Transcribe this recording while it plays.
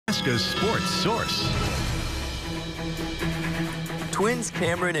Nebraska's sports source. Twins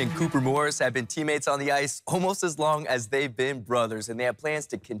Cameron and Cooper Morris have been teammates on the ice almost as long as they've been brothers, and they have plans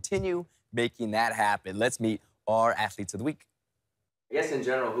to continue making that happen. Let's meet our athletes of the week. I guess in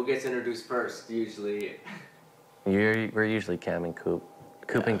general, who gets introduced first usually? We're usually Cam and Coop.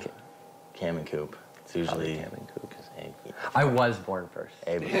 Cam and Coop. It's usually Cam and Coop. A. I was born first.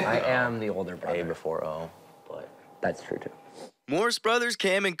 I am the older brother. A before O, but that's true too. Morris brothers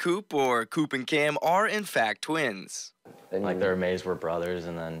Cam and Coop, or Coop and Cam, are in fact twins. Like they're amazed we're brothers,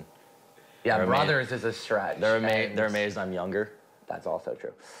 and then brothers is a stretch. They're amazed I'm younger. That's also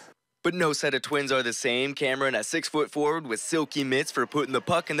true. But no set of twins are the same. Cameron, a 6-foot forward with silky mitts for putting the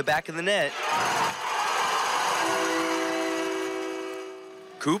puck in the back of the net.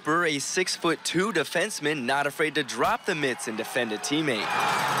 Cooper, a 6'2" defenseman, not afraid to drop the mitts and defend a teammate.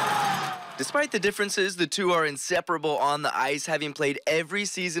 Despite the differences, the two are inseparable on the ice, having played every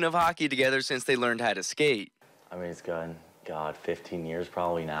season of hockey together since they learned how to skate. I mean, it's gone, 15 years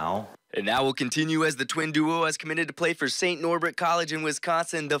probably now. And that will continue as the twin duo has committed to play for St. Norbert College in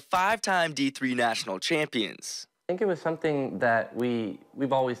Wisconsin, the 5-time D3 national champions. I think it was something that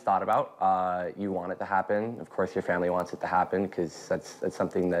we've always thought about. You want it to happen. Of course, your family wants it to happen because that's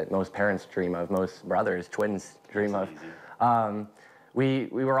something that most parents dream of, most brothers, twins dream of. We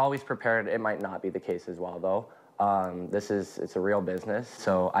were always prepared. It might not be the case as well, though. It's a real business.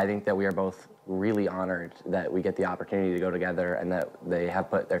 So I think that we are both really honored that we get the opportunity to go together and that they have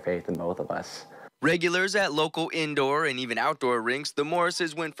put their faith in both of us. Regulars at local indoor and even outdoor rinks, the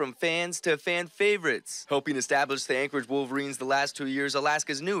Morrises went from fans to fan favorites, helping establish the Anchorage Wolverines the last 2 years,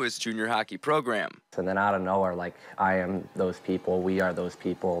 Alaska's newest junior hockey program. And then out of nowhere, like, I am those people, we are those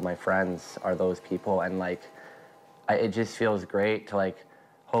people, my friends are those people, and like, it just feels great to like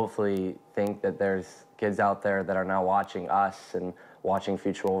hopefully think that there's kids out there that are now watching us and watching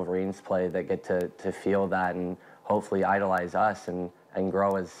future Wolverines play that get to feel that and hopefully idolize us and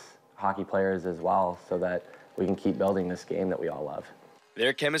grow as hockey players as well, so that we can keep building this game that we all love.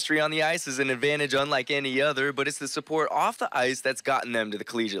 Their chemistry on the ice is an advantage unlike any other, but it's the support off the ice that's gotten them to the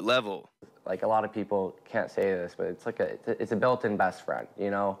collegiate level. Like, a lot of people can't say this, but it's like it's a built-in best friend,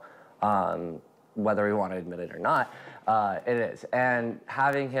 you know, whether we want to admit it or not, it is. And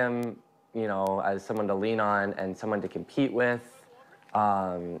having him, you know, as someone to lean on and someone to compete with,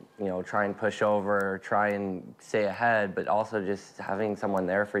 you know, try and push over, try and stay ahead, but also just having someone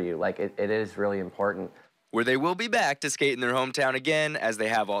there for you. Like, it is really important. Where they will be back to skate in their hometown again, as they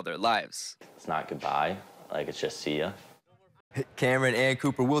have all their lives. It's not goodbye, like it's just see ya. Cameron and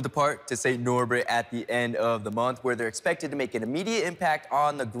Cooper will depart to St. Norbert at the end of the month, where they're expected to make an immediate impact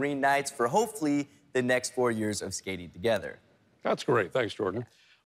on the Green Knights for hopefully the next 4 years of skating together. That's great. Thanks, Jordan.